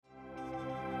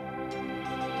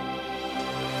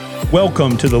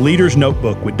Welcome to the Leader's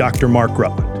Notebook with Dr. Mark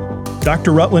Rutland.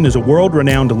 Dr. Rutland is a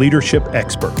world-renowned leadership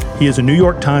expert. He is a New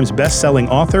York Times best-selling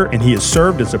author, and he has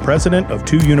served as the president of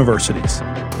 2 universities.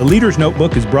 The Leader's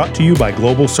Notebook is brought to you by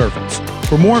Global Servants.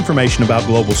 For more information about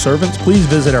Global Servants, please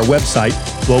visit our website,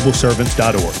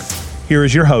 globalservants.org. Here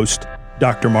is your host,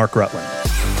 Dr. Mark Rutland.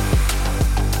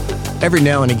 Every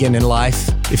now and again in life,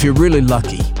 if you're really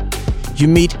lucky, you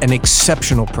meet an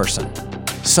exceptional person,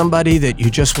 somebody that you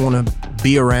just want to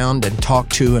be around and talk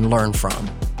to and learn from.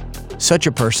 Such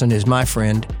a person is my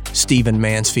friend, Stephen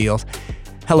Mansfield.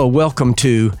 Hello, welcome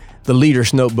to the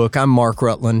Leader's Notebook. I'm Mark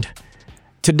Rutland.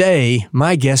 Today,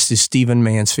 my guest is Stephen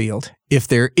Mansfield. If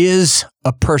there is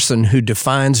a person who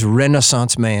defines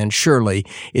Renaissance man, surely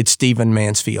it's Stephen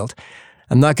Mansfield.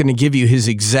 I'm not going to give you his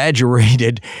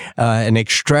exaggerated and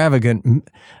extravagant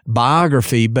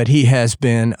biography, but he has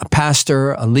been a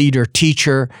pastor, a leader,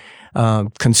 teacher,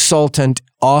 consultant,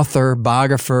 author,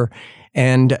 biographer,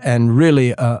 and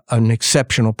really an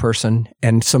exceptional person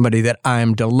and somebody that I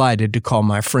am delighted to call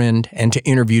my friend and to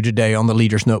interview today on the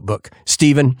Leader's Notebook.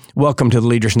 Stephen, welcome to the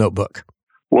Leader's Notebook.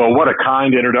 Well, what a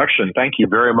kind introduction. Thank you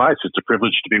very much. It's a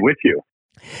privilege to be with you.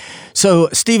 So,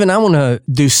 Stephen, I want to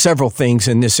do several things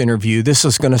in this interview. This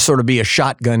is going to sort of be a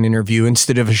shotgun interview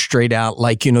instead of a straight out,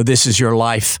 like, this is your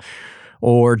life,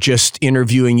 or just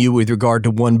interviewing you with regard to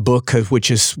one book,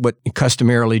 which is what you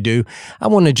customarily do. I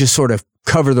want to just sort of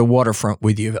cover the waterfront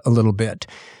with you a little bit.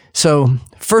 So,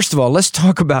 first of all, let's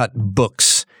talk about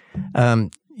books.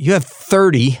 You have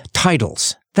 30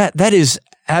 titles. That is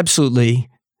absolutely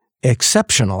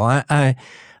exceptional.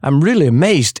 I'm really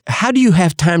amazed. How do you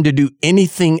have time to do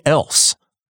anything else?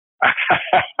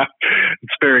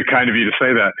 It's very kind of you to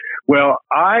say that. Well,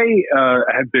 I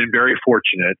have been very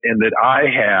fortunate in that I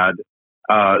had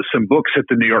some books at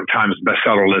the New York Times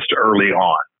bestseller list early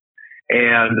on.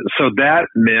 And so that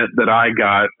meant that I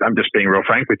got, I'm just being real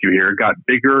frank with you here, got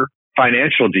bigger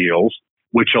financial deals,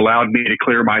 which allowed me to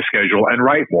clear my schedule and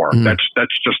write more. That's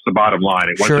just the bottom line.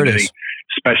 It wasn't any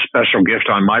special gift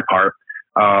on my part.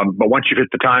 But once you hit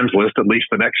the Times list, at least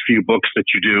the next few books that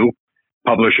you do,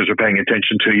 publishers are paying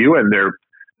attention to you and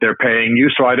they're paying you.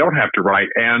 So I don't have to write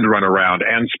and run around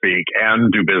and speak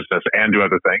and do business and do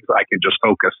other things. I can just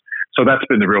focus. So that's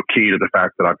been the real key to the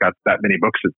fact that I've got that many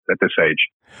books at this age.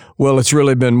 Well, it's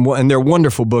really been, and they're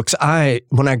wonderful books.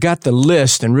 When I got the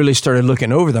list and really started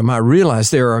looking over them, I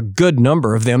realized there are a good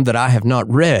number of them that I have not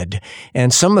read.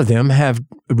 And some of them have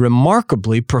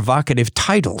remarkably provocative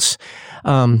titles.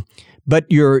 But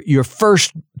your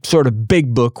first sort of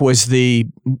big book was the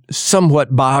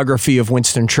somewhat biography of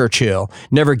Winston Churchill,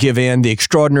 Never Give In, The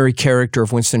Extraordinary Character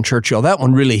of Winston Churchill. That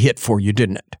one really hit for you,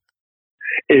 didn't it?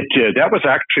 It did. That was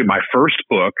actually my first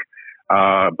book.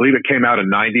 I believe it came out in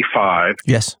 95.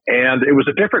 Yes. And it was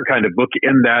a different kind of book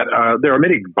in that there are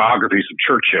many biographies of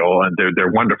Churchill, and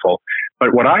they're wonderful.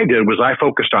 But what I did was I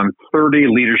focused on 30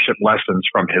 leadership lessons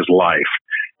from his life.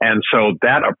 And so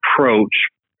that approach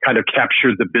kind of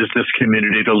captured the business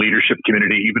community, the leadership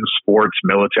community, even sports,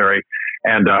 military,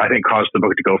 and I think caused the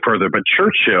book to go further. But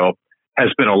Churchill has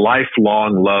been a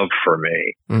lifelong love for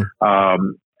me.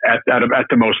 At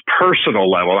the most personal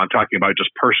level, I'm talking about just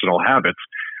personal habits,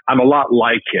 I'm a lot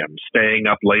like him, staying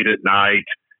up late at night,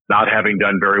 not having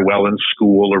done very well in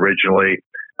school originally,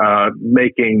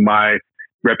 making my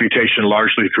reputation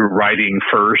largely through writing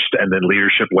first and then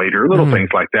leadership later, little things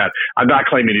like that. I'm not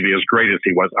claiming to be as great as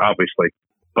he was, obviously,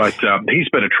 but he's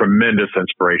been a tremendous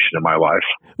inspiration in my life.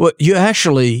 Well, you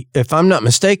actually, if I'm not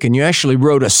mistaken, you actually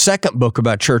wrote a second book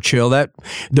about Churchill.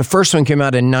 The first one came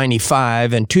out in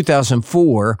 95 and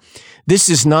 2004. This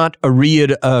is not a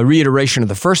reiteration of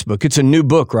the first book. It's a new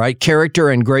book, right? Character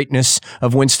and Greatness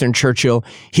of Winston Churchill,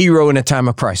 Hero in a Time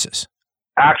of Crisis.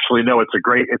 Actually, no, it's a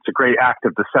great act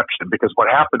of deception, because what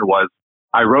happened was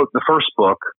I wrote the first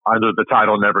book under the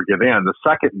title Never Give In. The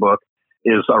second book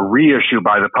is a reissue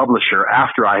by the publisher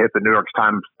after I hit the New York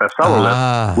Times bestseller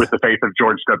list with The Faith of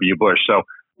George W. Bush. So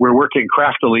we're working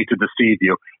craftily to deceive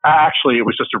you. Actually, it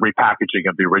was just a repackaging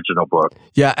of the original book.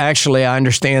 Yeah, actually, I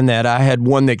understand that. I had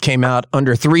one that came out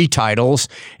under 3 titles,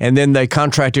 and then they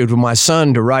contracted with my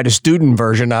son to write a student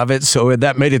version of it, so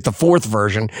that made it the 4th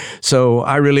version. So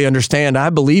I really understand. I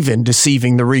believe in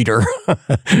deceiving the reader.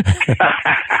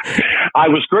 I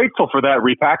was grateful for that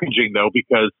repackaging, though,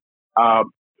 because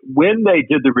when they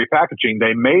did the repackaging,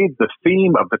 they made the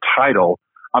theme of the title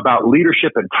about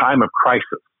leadership in time of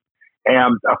crisis.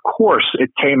 And of course, it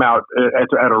came out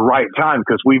at a right time,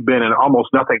 because we've been in almost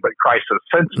nothing but crisis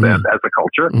since then as a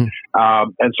culture.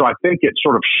 And so I think it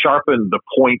sort of sharpened the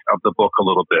point of the book a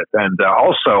little bit. And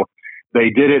also,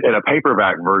 they did it in a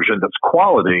paperback version that's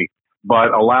quality,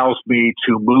 but allows me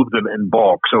to move them in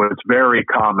bulk. So it's very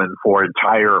common for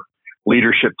entire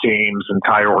leadership teams,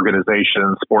 entire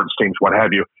organizations, sports teams, what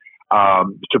have you,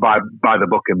 to buy the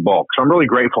book in bulk. So I'm really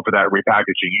grateful for that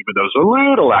repackaging, even though there's a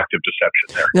little active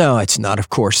deception there. No, it's not, of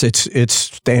course. It's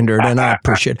standard, and I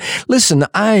appreciate it. Listen,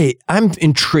 I'm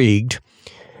intrigued.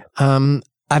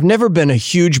 I've never been a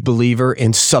huge believer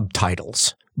in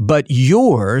subtitles, but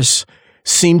yours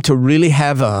seem to really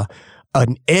have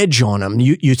an edge on them.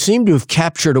 You seem to have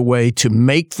captured a way to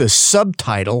make the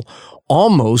subtitle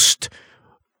almost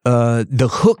the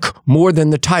hook more than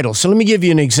the title. So let me give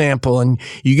you an example, and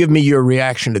you give me your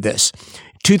reaction to this.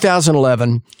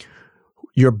 2011,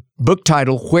 your book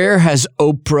title, Where Has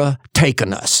Oprah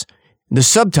Taken Us? The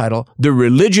subtitle, The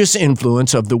Religious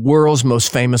Influence of the World's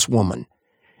Most Famous Woman.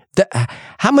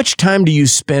 How much time do you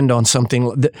spend on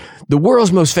something, the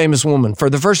world's most famous woman?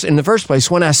 In the first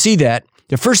place, when I see that,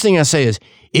 the first thing I say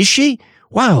is she?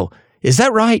 Wow, is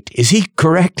that right? Is he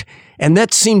correct? And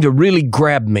that seemed to really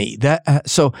grab me. Do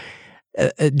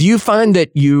you find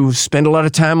that you spend a lot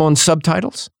of time on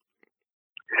subtitles?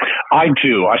 I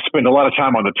do. I spend a lot of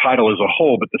time on the title as a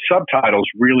whole, but the subtitle is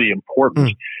really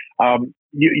important.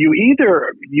 You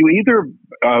either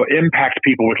impact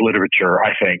people with literature,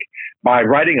 I think, by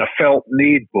writing a felt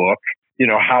need book,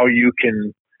 how you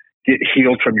can get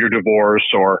healed from your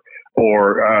divorce or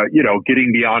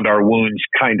getting beyond our wounds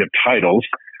kind of titles,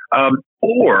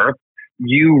 or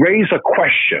you raise a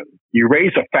question. You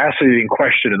raise a fascinating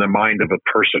question in the mind of a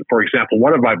person. For example,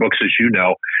 one of my books, as you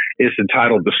know, is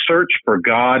entitled The Search for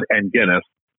God and Guinness,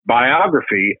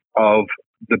 Biography of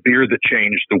the Beer That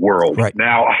Changed the World. Right.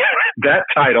 Now, that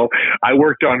title I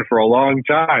worked on for a long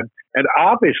time, and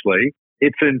obviously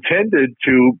it's intended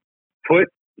to put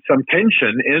some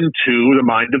tension into the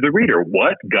mind of the reader.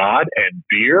 What? God and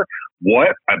beer? What?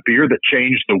 A beer that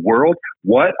changed the world?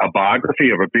 What? A biography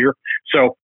of a beer?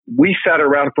 So we sat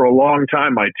around for a long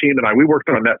time, my team and I, we worked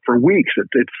on that for weeks.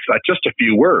 It's just a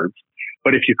few words.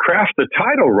 But if you craft the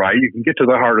title right, you can get to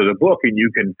the heart of the book, and you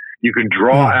can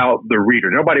draw out the reader.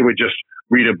 Nobody would just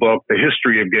read a book, The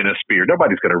History of Guinness Beer.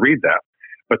 Nobody's going to read that.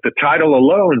 But the title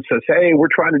alone says, hey,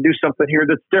 we're trying to do something here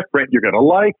that's different. You're going to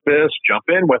like this. Jump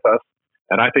in with us.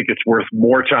 And I think it's worth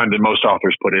more time than most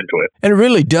authors put into it. And it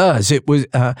really does. It was.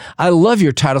 I love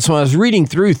your title. So when I was reading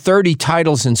through 30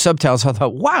 titles and subtitles, I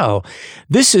thought, wow,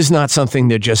 this is not something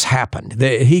that just happened.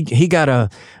 He got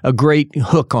a great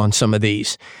hook on some of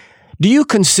these. Do you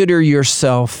consider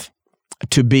yourself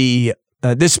to be,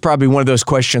 this is probably one of those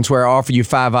questions where I offer you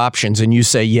 5 options and you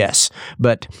say yes,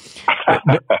 but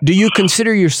do you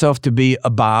consider yourself to be a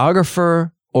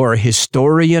biographer or a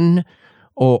historian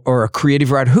or a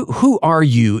creative writer? Who are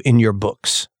you in your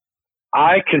books?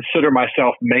 I consider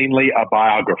myself mainly a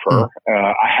biographer.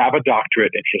 I have a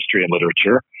doctorate in history and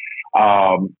literature,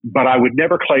 but I would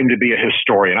never claim to be a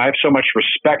historian. I have so much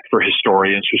respect for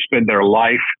historians who spend their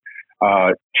life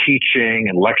teaching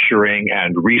and lecturing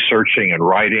and researching and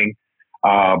writing.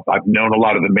 I've known a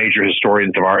lot of the major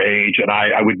historians of our age, and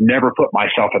I would never put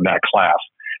myself in that class.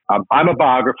 I'm a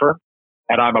biographer,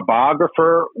 and I'm a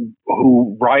biographer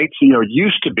who writes,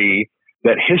 used to be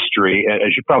that history,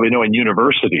 as you probably know in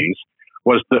universities,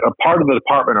 was a part of the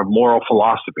Department of Moral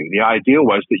Philosophy. The idea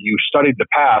was that you studied the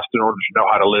past in order to know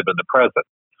how to live in the present.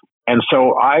 And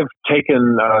so I've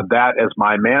taken that as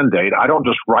my mandate. I don't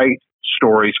just write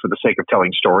stories for the sake of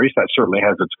telling stories. That certainly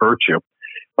has its virtue.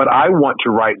 But I want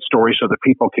to write stories so that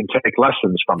people can take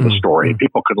lessons from the story.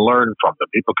 People can learn from them.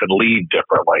 People can lead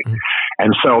differently.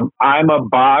 And so I'm a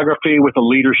biography with a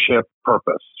leadership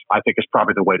purpose, I think is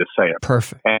probably the way to say it.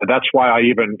 Perfect. And that's why I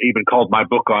even called my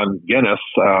book on Guinness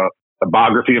a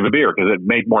biography of a beer, because it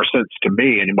made more sense to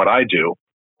me and what I do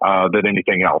than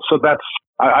anything else. So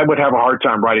I would have a hard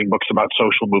time writing books about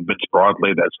social movements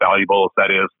broadly, that's valuable as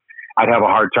that is. I'd have a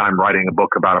hard time writing a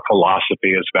book about a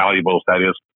philosophy as valuable as that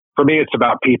is. For me, it's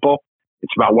about people.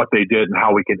 It's about what they did and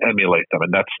how we can emulate them.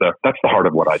 And that's the heart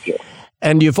of what I do.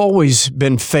 And you've always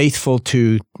been faithful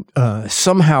to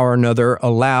somehow or another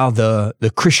allow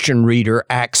the Christian reader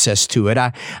access to it.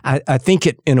 I think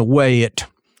it, in a way,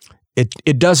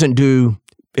 it doesn't do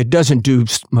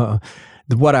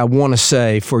what I want to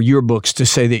say for your books, to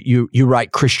say that you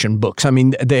write Christian books. I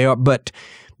mean, they are, but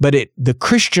the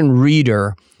Christian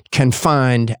reader can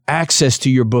find access to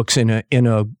your books in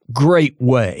a great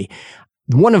way.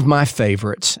 One of my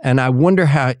favorites, and I wonder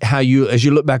how you, as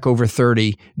you look back over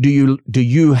 30, do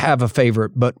you have a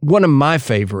favorite? But one of my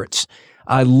favorites,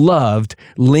 I loved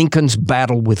Lincoln's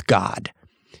Battle with God.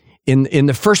 In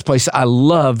the first place, I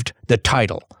loved the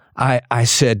title. I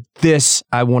said, this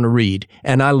I want to read,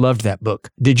 and I loved that book.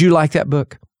 Did you like that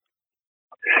book?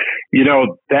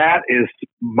 That is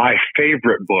my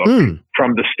favorite book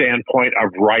from the standpoint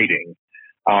of writing.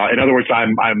 In other words,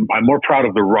 I'm more proud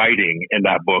of the writing in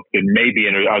that book than maybe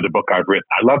any other book I've written.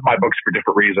 I love my books for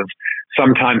different reasons.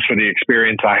 Sometimes for the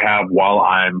experience I have while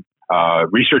I'm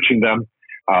researching them.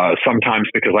 Sometimes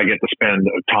because I get to spend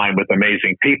time with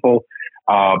amazing people.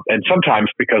 And sometimes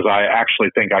because I actually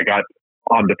think I got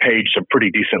on the page some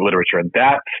pretty decent literature. And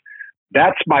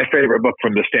that's my favorite book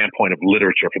from the standpoint of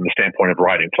literature, from the standpoint of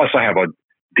writing. Plus, I have a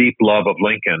deep love of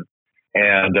Lincoln.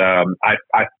 And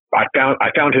I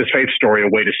found his faith story a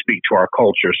way to speak to our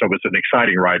culture. So it was an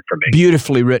exciting ride for me.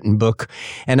 Beautifully written book.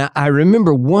 And I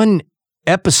remember one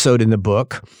episode in the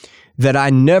book that I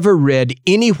never read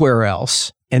anywhere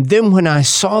else. And then when I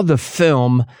saw the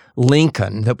film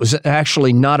Lincoln, that was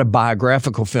actually not a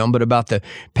biographical film, but about the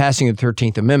passing of the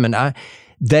 13th Amendment,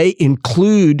 they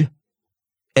include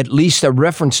at least a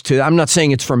reference to, I'm not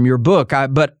saying it's from your book,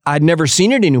 but I'd never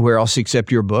seen it anywhere else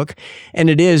except your book. And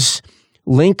it is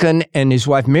Lincoln and his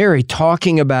wife Mary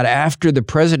talking about after the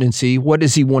presidency, what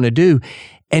does he want to do?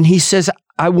 And he says,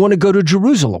 I want to go to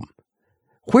Jerusalem.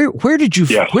 Where did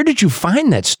you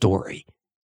find that story?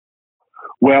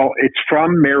 Well, it's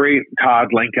from Mary Todd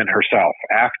Lincoln herself.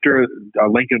 After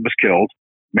Lincoln was killed,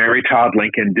 Mary Todd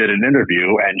Lincoln did an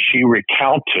interview and she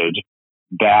recounted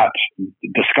that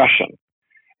discussion.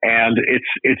 And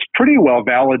it's pretty well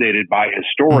validated by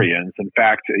historians. In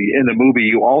fact, in the movie,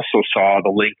 you also saw the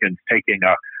Lincolns taking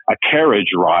a carriage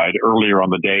ride earlier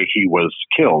on the day he was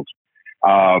killed.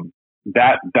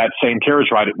 That same carriage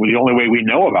ride, the only way we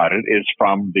know about it is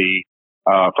from the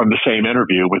same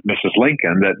interview with Mrs.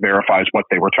 Lincoln that verifies what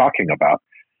they were talking about.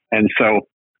 And so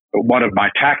one of my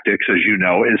tactics, as you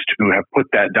know, is to have put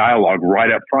that dialogue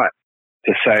right up front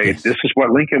to say, yes, this is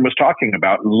what Lincoln was talking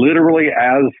about, literally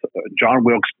as John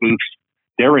Wilkes Booth's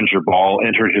Derringer ball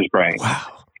entered his brain.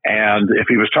 Wow. And if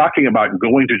he was talking about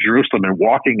going to Jerusalem and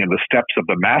walking in the steps of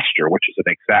the Master, which is an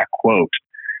exact quote,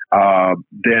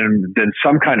 then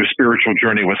some kind of spiritual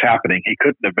journey was happening. He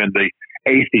couldn't have been the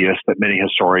atheist that many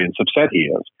historians have said he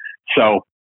is. So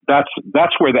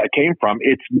that's where that came from.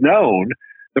 It's known.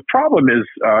 The problem is,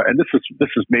 and this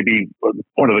is maybe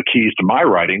one of the keys to my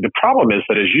writing. The problem is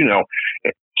that, as you know,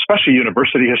 especially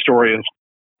university historians,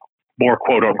 more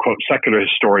quote unquote secular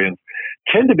historians,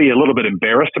 tend to be a little bit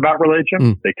embarrassed about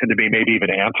religion. They tend to be maybe even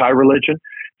anti-religion.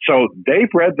 So they've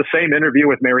read the same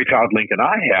interview with Mary Todd Lincoln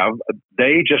I have.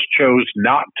 They just chose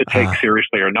not to take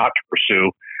seriously or not to pursue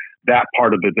that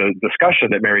part of the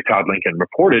discussion that Mary Todd Lincoln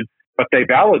reported, but they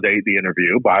validate the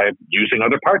interview by using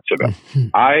other parts of it.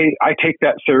 I take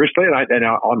that seriously, and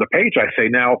on the page I say,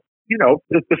 now,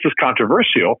 this is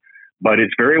controversial, but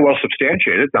it's very well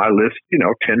substantiated. I list, 10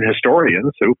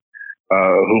 historians who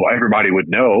everybody would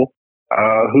know,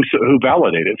 who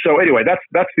validate it. So anyway,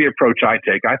 that's the approach I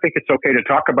take. I think it's okay to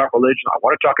talk about religion. I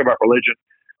want to talk about religion.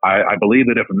 I believe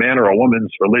that if a man or a woman's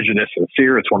religion is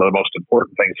sincere, it's one of the most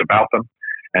important things about them.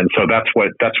 And so that's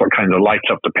what kind of lights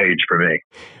up the page for me.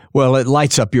 Well, it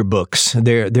lights up your books.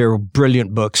 They're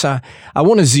brilliant books. I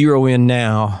want to zero in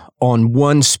now on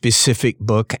one specific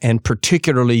book, and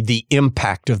particularly the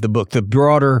impact of the book, the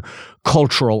broader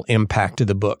cultural impact of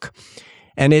the book.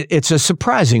 And it's a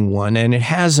surprising one, and it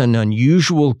has an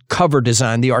unusual cover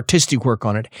design, the artistic work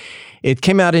on it. It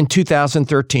came out in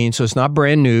 2013, so it's not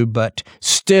brand new, but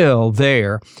still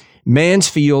there.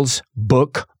 Mansfield's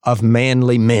Book of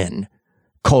Manly Men,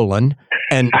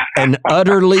 an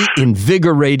utterly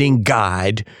invigorating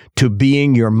guide to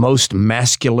being your most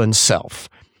masculine self.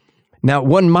 Now,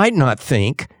 one might not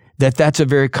think that that's a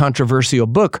very controversial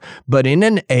book, but in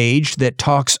an age that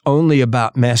talks only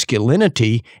about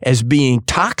masculinity as being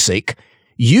toxic,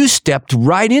 you stepped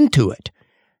right into it.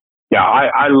 Yeah,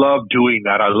 I love doing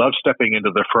that. I love stepping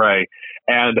into the fray.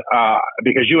 And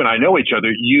because you and I know each other,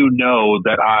 you know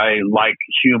that I like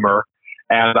humor.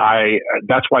 And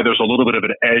that's why there's a little bit of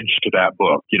an edge to that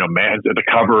book. The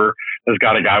cover has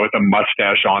got a guy with a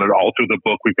mustache on it. All through the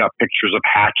book, we've got pictures of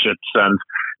hatchets and,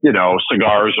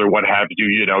 cigars or what have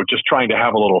you, just trying to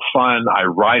have a little fun. I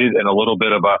write it in a little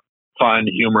bit of a fun,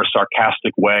 humorous,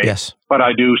 sarcastic way. Yes. But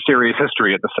I do serious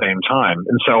history at the same time.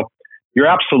 And so you're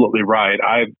absolutely right.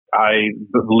 I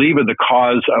believe in the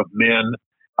cause of men,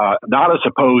 not as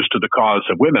opposed to the cause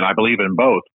of women. I believe in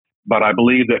both. But I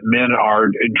believe that men are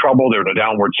in trouble. They're in a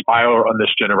downward spiral on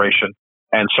this generation.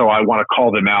 And so I want to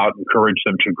call them out, encourage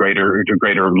them to greater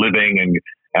living and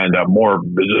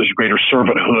greater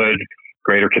servanthood,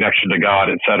 greater connection to God,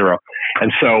 et cetera.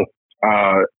 And so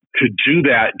to do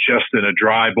that just in a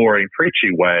dry, boring,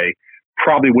 preachy way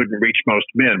probably wouldn't reach most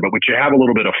men. But would you have a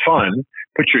little bit of fun,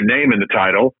 put your name in the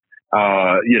title,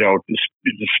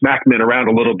 just smack men around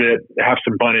a little bit, have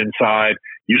some fun inside,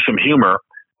 use some humor.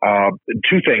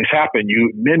 Two things happen.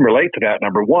 Men relate to that,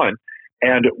 number one.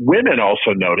 And women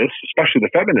also notice, especially the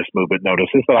feminist movement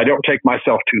notices, that I don't take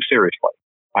myself too seriously.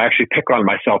 I actually pick on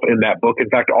myself in that book. In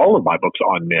fact, all of my books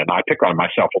on men, I pick on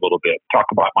myself a little bit, talk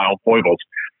about my own foibles.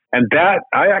 And that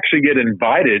I actually get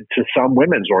invited to some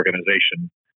women's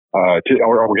organizations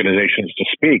to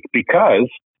speak because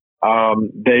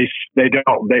they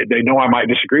know I might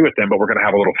disagree with them, but we're going to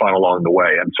have a little fun along the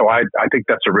way. And so I think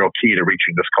that's a real key to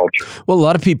reaching this culture. Well, a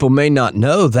lot of people may not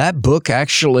know that book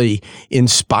actually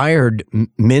inspired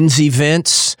men's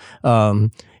events.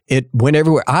 It went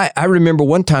everywhere. I remember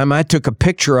one time I took a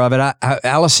picture of it.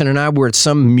 Allison and I were at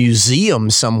some museum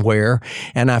somewhere,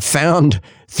 and I found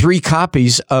 3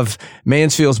 copies of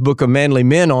Mansfield's Book of Manly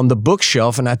Men on the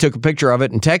bookshelf, and I took a picture of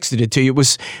it and texted it to you.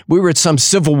 We were at some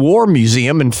Civil War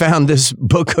museum and found this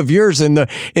book of yours in the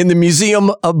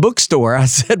museum bookstore. I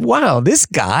said, "Wow, this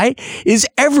guy is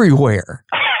everywhere."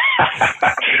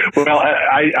 Well,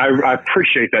 I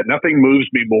appreciate that. Nothing moves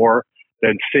me more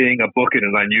than seeing a book in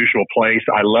an unusual place.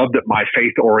 I love that my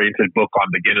faith-oriented book on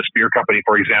the Guinness Beer Company,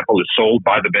 for example, is sold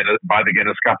by the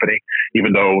Guinness Company, even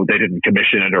though they didn't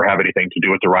commission it or have anything to do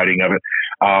with the writing of it.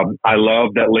 I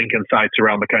love that Lincoln sites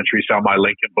around the country sell my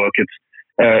Lincoln book.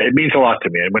 It means a lot to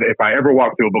me. And if I ever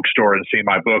walk through a bookstore and see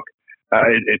my book,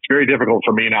 it's very difficult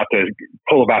for me not to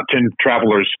pull about 10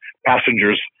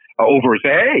 passengers over and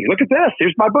say, "Hey, look at this.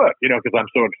 Here's my book," because I'm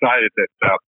so excited that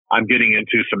I'm getting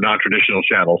into some non-traditional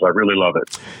channels. I really love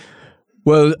it.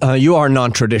 Well, you are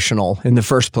non-traditional in the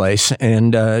first place,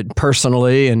 and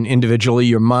personally and individually,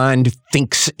 your mind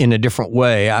thinks in a different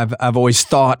way. I've always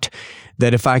thought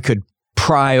that if I could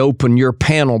pry open your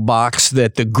panel box,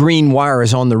 that the green wire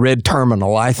is on the red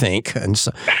terminal, I think. And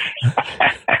so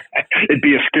it'd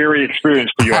be a scary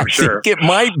experience for you, I'm sure. I think it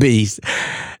might be.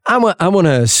 I want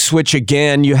to switch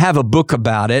again. You have a book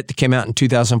about it that came out in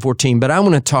 2014, but I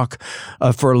want to talk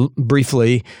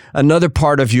briefly. Another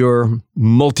part of your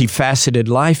multifaceted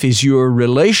life is your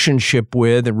relationship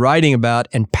with and writing about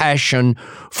and passion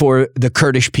for the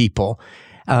Kurdish people.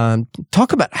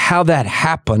 Talk about how that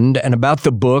happened and about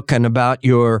the book and about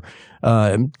your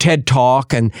TED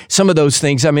Talk and some of those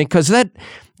things. I mean, because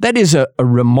that is a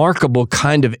remarkable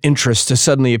kind of interest to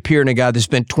suddenly appear in a guy that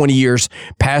spent 20 years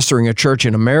pastoring a church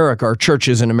in America or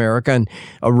churches in America and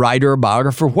a writer, a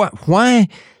biographer. Why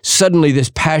suddenly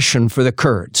this passion for the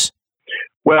Kurds?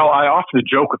 Well, I often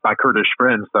joke with my Kurdish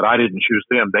friends that I didn't choose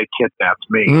them; they kidnapped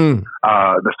me.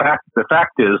 The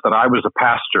fact is that I was a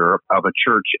pastor of a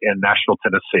church in Nashville,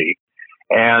 Tennessee,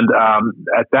 and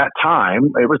at that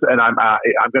time it was. And I'm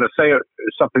going to say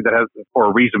something that has for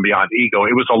a reason beyond ego.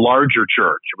 It was a larger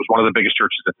church. It was one of the biggest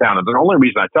churches in town, and the only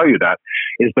reason I tell you that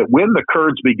is that when the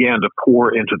Kurds began to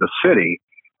pour into the city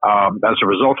as a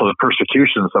result of the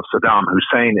persecutions of Saddam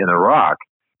Hussein in Iraq,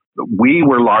 we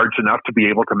were large enough to be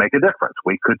able to make a difference.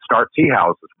 We could start tea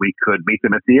houses. We could meet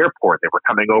them at the airport. They were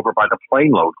coming over by the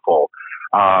plane load full.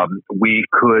 We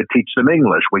could teach them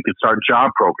English. We could start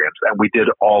job programs, and we did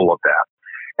all of that.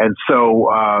 And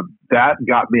so that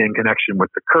got me in connection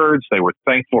with the Kurds. They were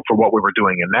thankful for what we were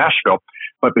doing in Nashville.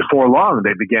 But before long,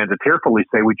 they began to tearfully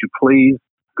say, "Would you please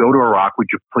go to Iraq? Would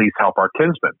you please help our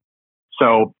kinsmen?"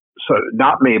 So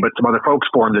not me, but some other folks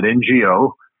formed an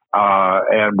NGO.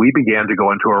 And we began to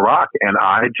go into Iraq, and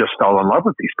I just fell in love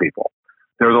with these people.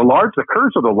 The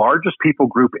Kurds are the largest people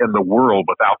group in the world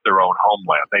without their own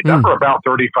homeland. They number about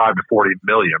 35 to 40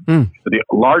 million. The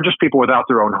largest people without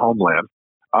their own homeland.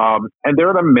 And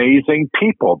they're an amazing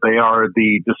people. They are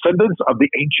the descendants of the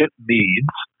ancient Medes.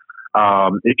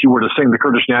 If you were to sing the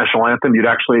Kurdish national anthem, they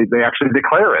actually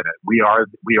declare in it, we are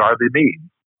the Medes.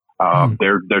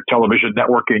 Their television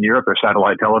network in Europe, their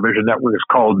satellite television network is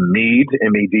called MEDE,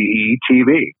 MEDE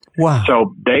TV. Wow.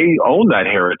 So they own that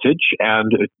heritage, and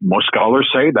most scholars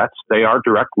say they are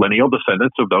direct lineal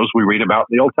descendants of those we read about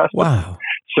in the Old Testament. Wow.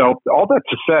 So all that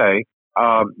to say,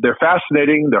 they're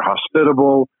fascinating, they're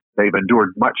hospitable, they've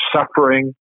endured much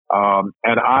suffering,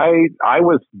 and I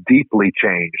was deeply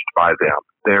changed by them.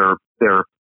 They're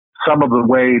some of the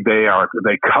way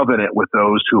they covenant with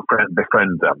those who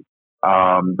befriend them.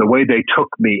 The way they took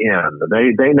me in,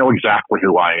 they know exactly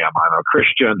who I am. I'm a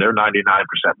Christian. They're 99%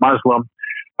 Muslim.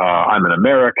 I'm an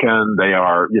American. They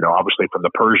are, obviously from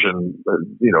the Persian,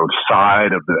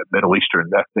 side of the Middle Eastern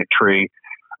ethnic tree.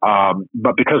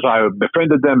 But because I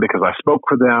befriended them, because I spoke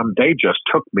for them, they just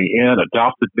took me in,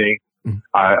 adopted me.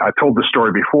 I told the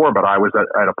story before, but I was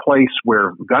at a place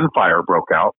where gunfire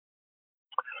broke out.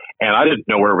 And I didn't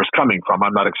know where it was coming from.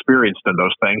 I'm not experienced in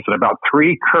those things. And about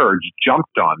 3 Kurds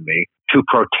jumped on me to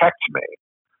protect me.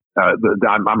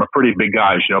 I'm a pretty big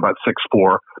guy, about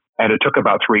 6'4", and it took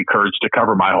about 3 Kurds to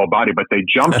cover my whole body, but they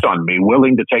jumped on me,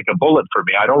 willing to take a bullet for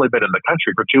me. I'd only been in the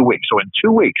country for 2 weeks. So in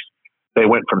 2 weeks, they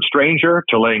went from stranger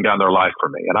to laying down their life for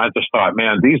me. And I just thought,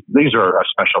 man, these are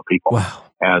special people. Wow.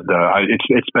 And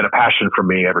it's been a passion for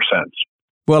me ever since.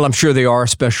 Well, I'm sure they are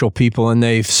special people, and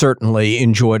they've certainly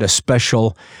enjoyed a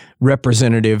special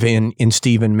representative in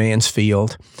Stephen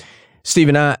Mansfield.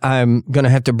 Stephen, I'm going to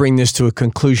have to bring this to a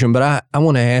conclusion, but I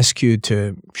want to ask you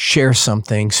to share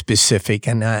something specific,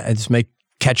 and this may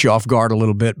catch you off guard a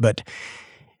little bit, but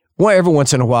every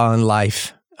once in a while in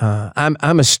life,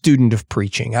 I'm a student of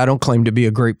preaching. I don't claim to be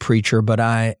a great preacher, but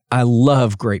I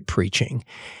love great preaching.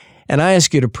 And I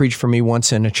asked you to preach for me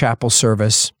once in a chapel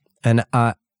service, and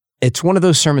it's one of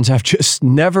those sermons I've just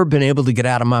never been able to get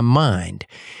out of my mind.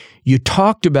 You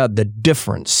talked about the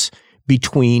difference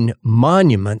between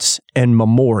monuments and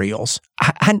memorials.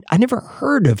 I never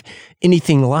heard of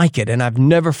anything like it, and I've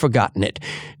never forgotten it.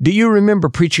 Do you remember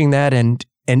preaching that? And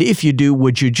if you do,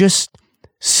 would you just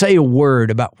say a word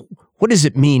about what does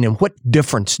it mean and what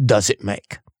difference does it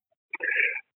make?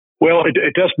 Well,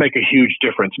 it does make a huge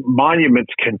difference.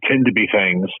 Monuments can tend to be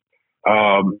things.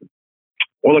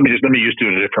 Let me use it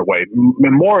a different way.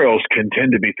 Memorials can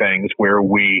tend to be things where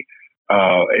we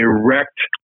erect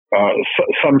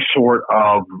some sort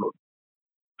of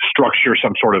structure,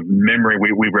 some sort of memory.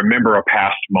 We remember a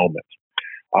past moment.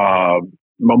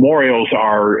 Memorials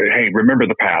are, hey, remember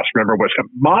the past, remember what's come.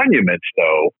 Monuments,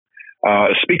 though,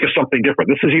 speak of something different.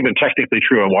 This is even technically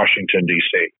true in Washington,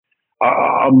 D.C.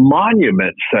 A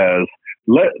monument says,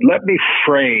 let me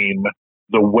frame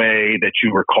the way that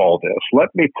you recall this. Let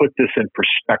me put this in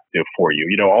perspective for you.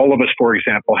 All of us, for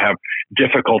example, have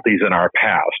difficulties in our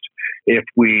past. If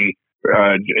we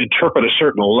interpret a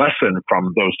certain lesson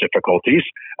from those difficulties,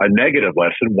 a negative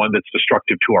lesson, one that's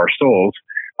destructive to our souls,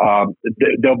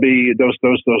 there'll be those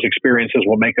experiences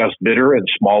will make us bitter and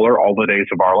smaller all the days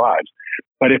of our lives.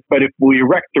 But if we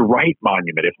erect the right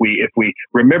monument, if we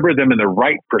remember them in the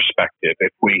right perspective,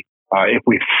 if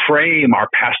we frame our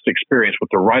past experience with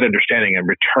the right understanding and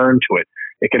return to it,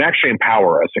 it can actually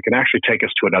empower us. It can actually take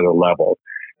us to another level.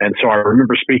 And so I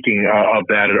remember speaking of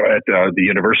that at the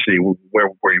university where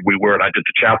we were, and I did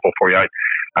the chapel for you.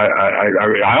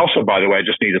 I also, by the way, I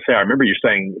just need to say, I remember you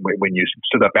saying when you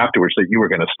stood up afterwards that you were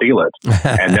going to steal it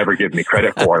and never give me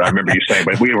credit for it. I remember you saying,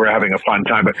 but we were having a fun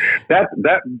time. But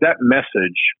that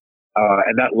message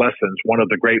and that lesson's one of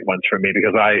the great ones for me,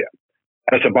 because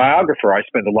as a biographer, I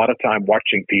spend a lot of time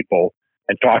watching people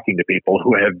and talking to people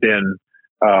who have been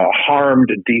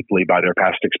harmed deeply by their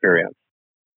past experience.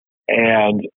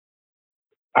 And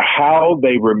how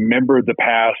they remember the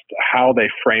past, how they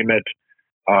frame it,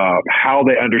 how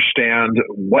they understand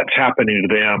what's happening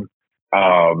to them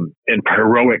in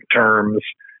heroic terms.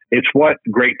 It's what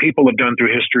great people have done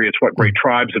through history. It's what great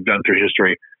tribes have done through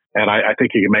history. And I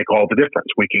think it can make all the difference.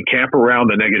 We can camp around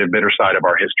the negative, bitter side of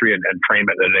our history and frame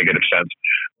it in a negative sense,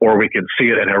 or we can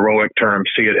see it in heroic terms,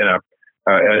 see it in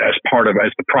as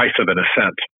the price of an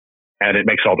ascent, and it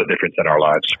makes all the difference in our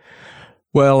lives.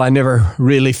 Well, I never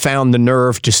really found the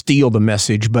nerve to steal the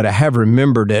message, but I have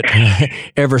remembered it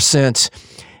ever since.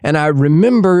 And I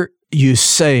remember you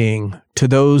saying to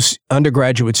those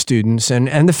undergraduate students, and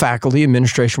the faculty,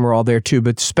 administration were all there too,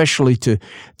 but especially to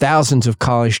thousands of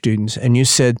college students, and you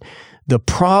said, the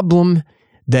problem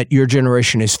that your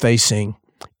generation is facing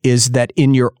is that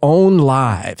in your own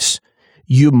lives,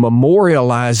 you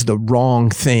memorialize the wrong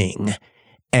thing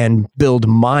and build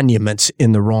monuments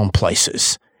in the wrong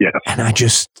places. Yes. And I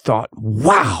just thought,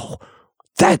 wow,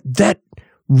 that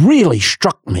really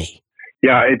struck me.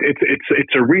 Yeah,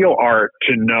 it's a real art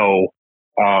to know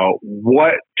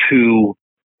what to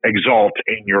exalt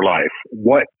in your life,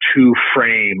 what to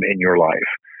frame in your life,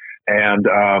 and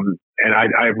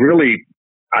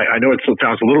I know it still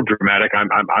sounds a little dramatic.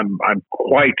 I'm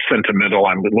quite sentimental.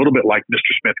 I'm a little bit like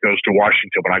Mr. Smith goes to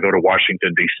Washington when I go to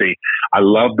Washington, D.C. I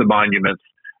love the monuments.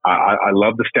 I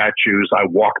love the statues. I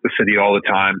walk the city all the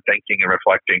time, thinking and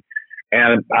reflecting.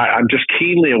 And I'm just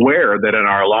keenly aware that in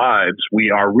our lives, we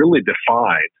are really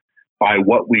defined by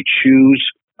what we choose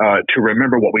to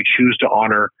remember, what we choose to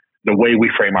honor, the way we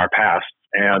frame our past.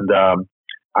 And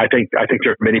I think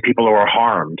there are many people who are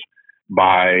harmed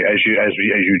by, as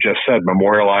you just said,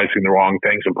 memorializing the wrong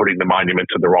things and putting the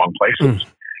monuments in the wrong places.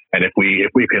 And if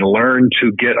we can learn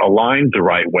to get aligned the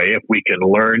right way, if we can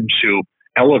learn to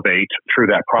elevate through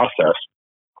that process,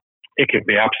 it can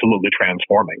be absolutely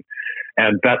transforming.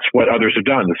 And that's what others have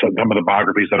done. Some of the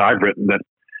biographies that I've written that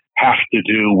have to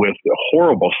do with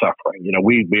horrible suffering.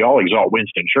 We all exalt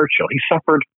Winston Churchill. He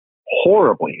suffered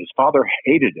horribly. His father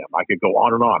hated him. I could go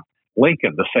on and on.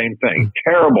 Lincoln, the same thing.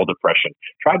 Terrible depression.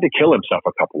 Tried to kill himself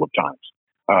a couple of times.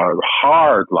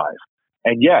 Hard life.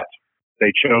 And yet,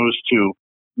 they chose to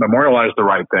memorialize the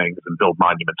right things and build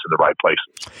monuments in the right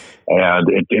places. And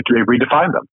it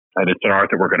redefined them. And it's an art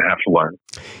that we're going to have to learn.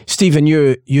 Stephen,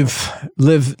 you've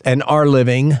lived and are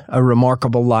living a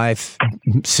remarkable life,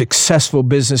 successful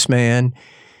businessman,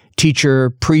 teacher,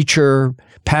 preacher,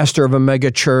 pastor of a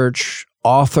mega church,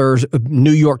 author,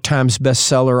 New York Times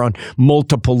bestseller on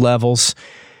multiple levels.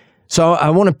 So I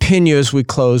want to pin you as we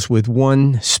close with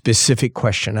one specific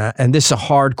question. And this is a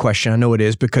hard question. I know it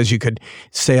is, because you could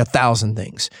say 1,000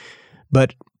 things.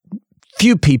 But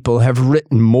few people have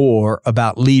written more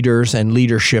about leaders and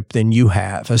leadership than you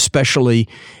have, especially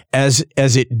as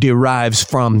it derives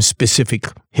from specific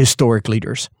historic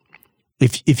leaders.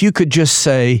 If you could just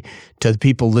say to the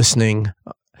people listening,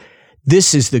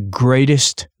 this is the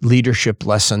greatest leadership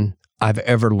lesson I've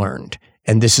ever learned,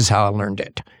 and this is how I learned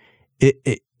it.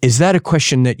 Is that a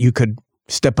question that you could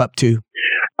step up to?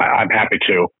 I'm happy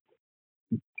to.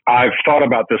 I've thought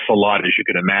about this a lot, as you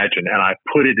can imagine, and I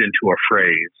put it into a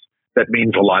phrase that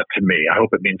means a lot to me. I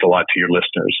hope it means a lot to your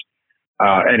listeners.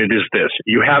 And it is this: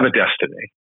 you have a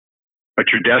destiny, but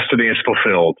your destiny is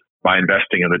fulfilled by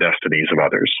investing in the destinies of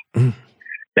others.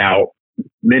 Now,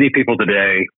 many people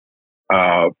today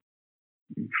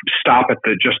stop at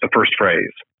just the first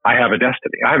phrase. I have a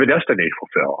destiny. I have a destiny to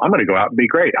fulfill. I'm going to go out and be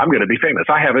great. I'm going to be famous.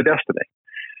 I have a destiny.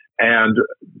 And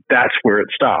that's where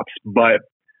it stops. But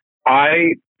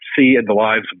I see in the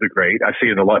lives of the great, I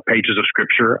see in the pages of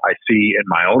Scripture, I see in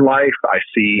my own life, I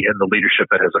see in the leadership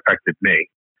that has affected me,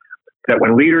 that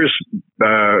when leaders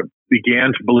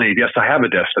began to believe, yes, I have a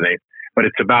destiny, but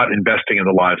it's about investing in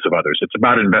the lives of others. It's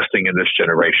about investing in this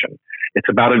generation. It's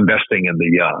about investing in the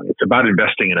young. It's about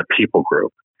investing in a people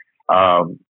group.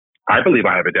 I believe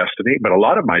I have a destiny, but a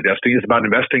lot of my destiny is about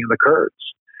investing in the Kurds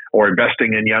or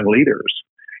investing in young leaders.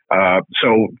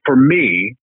 So for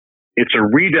me, it's a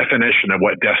redefinition of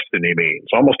what destiny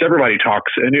means. Almost everybody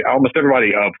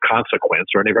of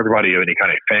consequence, or everybody of any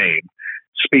kind of fame,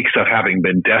 speaks of having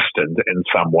been destined in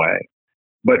some way.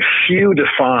 But few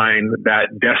define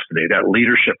that destiny, that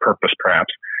leadership purpose,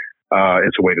 perhaps,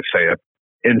 is a way to say it,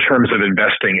 in terms of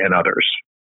investing in others.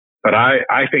 But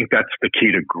I think that's the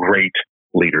key to great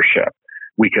leadership.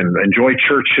 We can enjoy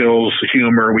Churchill's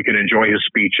humor, we can enjoy his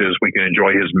speeches, we can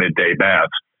enjoy his midday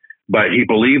baths. But he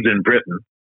believed in Britain.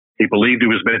 He believed he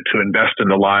was meant to invest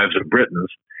in the lives of Britons.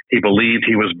 He believed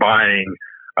he was buying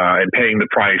and paying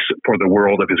the price for the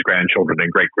world of his grandchildren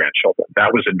and great-grandchildren.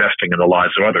 That was investing in the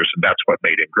lives of others, and that's what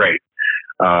made him great.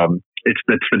 It's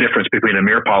the difference between a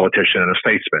mere politician and a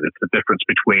statesman. It's the difference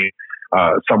between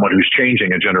someone who's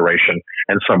changing a generation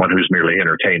and someone who's merely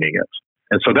entertaining it.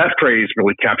 And so that phrase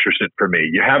really captures it for me.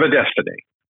 You have a destiny,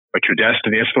 but your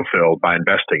destiny is fulfilled by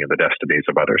investing in the destinies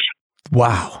of others.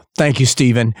 Wow. Thank you,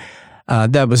 Stephen.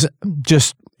 That was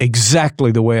just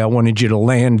exactly the way I wanted you to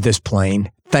land this plane.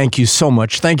 Thank you so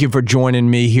much. Thank you for joining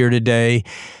me here today.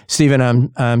 Stephen,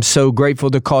 I'm so grateful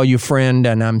to call you friend,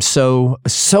 and I'm so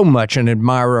much an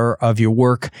admirer of your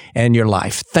work and your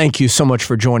life. Thank you so much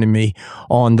for joining me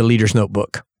on The Leader's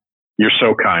Notebook. You're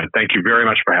so kind. Thank you very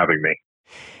much for having me.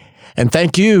 And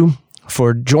thank you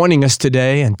for joining us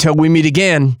today. Until we meet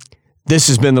again, this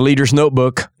has been The Leader's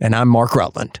Notebook, and I'm Mark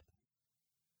Rutland.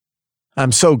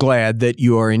 I'm so glad that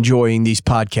you are enjoying these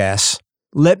podcasts.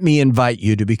 Let me invite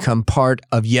you to become part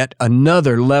of yet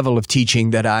another level of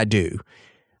teaching that I do.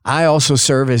 I also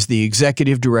serve as the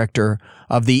executive director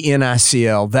of the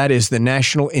NICL, that is the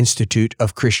National Institute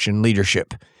of Christian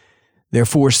Leadership. There are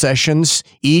 4 sessions.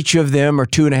 Each of them are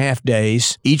 2.5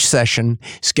 days, each session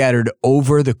scattered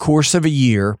over the course of a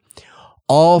year.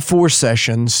 All 4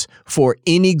 sessions for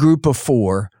any group of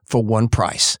 4 for one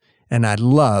price. And I'd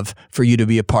love for you to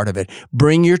be a part of it.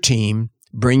 Bring your team,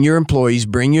 bring your employees,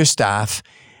 bring your staff,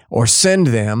 or send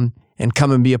them and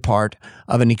come and be a part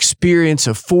of an experience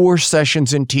of 4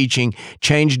 sessions in teaching,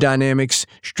 change dynamics,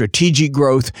 strategic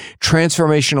growth,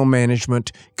 transformational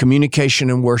management, communication,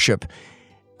 and worship.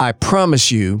 I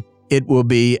promise you it will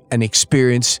be an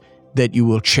experience that you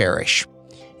will cherish.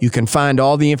 You can find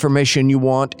all the information you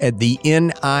want at the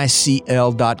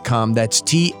NICL.com. That's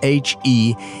THENICL.com.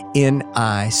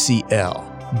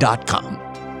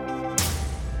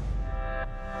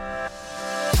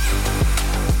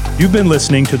 You've been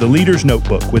listening to The Leader's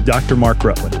Notebook with Dr. Mark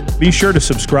Rutland. Be sure to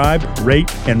subscribe,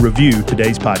 rate, and review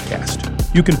today's podcast.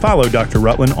 You can follow Dr.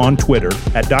 Rutland on Twitter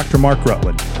at Dr. Mark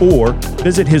Rutland or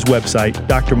visit his website,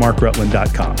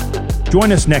 drmarkrutland.com.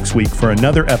 Join us next week for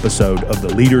another episode of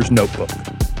The Leader's Notebook.